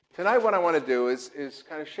Tonight what I want to do is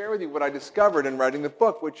kind of share with you what I discovered in writing the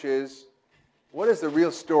book, which is, what is the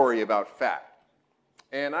real story about fat?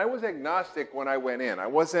 And I was agnostic when I went in. I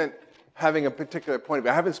wasn't having a particular point of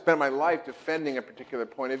view. I haven't spent my life defending a particular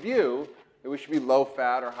point of view that we should be low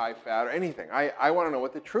fat or high fat or anything. I want to know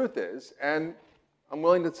what the truth is, and I'm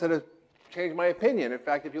willing to sort of change my opinion. In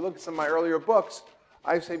fact, if you look at some of my earlier books,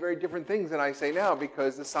 I say very different things than I say now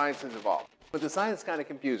because the science has evolved. But the science is kind of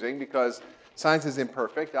confusing because science is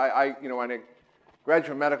imperfect. When I graduated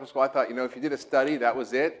from medical school, I thought, if you did a study, that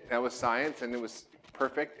was it. That was science, and it was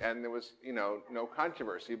perfect, and there was, no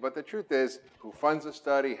controversy. But the truth is, who funds the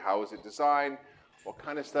study? How was it designed? What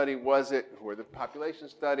kind of study was it? Who were the population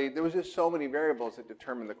studied? There was just so many variables that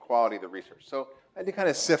determined the quality of the research. So I had to kind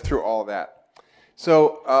of sift through all that.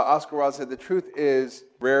 So Oscar Wilde said, the truth is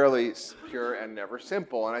rarely pure and never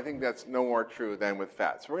simple. And I think that's no more true than with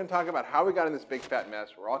fat. So we're going to talk about how we got in this big fat mess.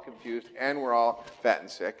 We're all confused, and we're all fat and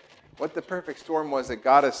sick. What the perfect storm was that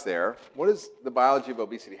got us there. What is the biology of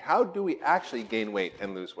obesity? How do we actually gain weight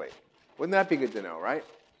and lose weight? Wouldn't that be good to know, right?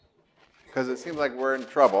 Because it seems like we're in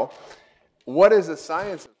trouble. What is the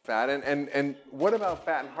science of fat? And what about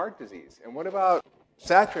fat and heart disease? And what about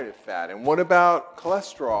saturated fat? And what about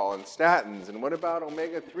cholesterol and statins? And what about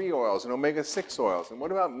omega-3 oils and omega-6 oils? And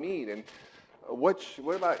what about meat? And what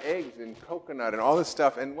about eggs and coconut and all this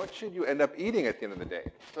stuff? And what should you end up eating at the end of the day?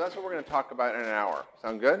 So that's what we're going to talk about in an hour.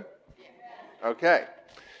 Sound good? Okay.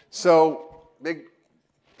 So big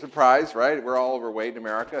surprise, right? We're all overweight in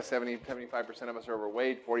America. 75% of us are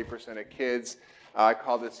overweight, 40% of kids. I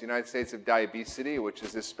call this the United States of diabesity, which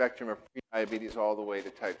is this spectrum of pre-diabetes all the way to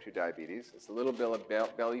type 2 diabetes. It's a little bit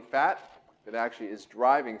of belly fat that actually is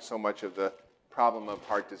driving so much of the problem of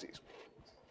heart disease.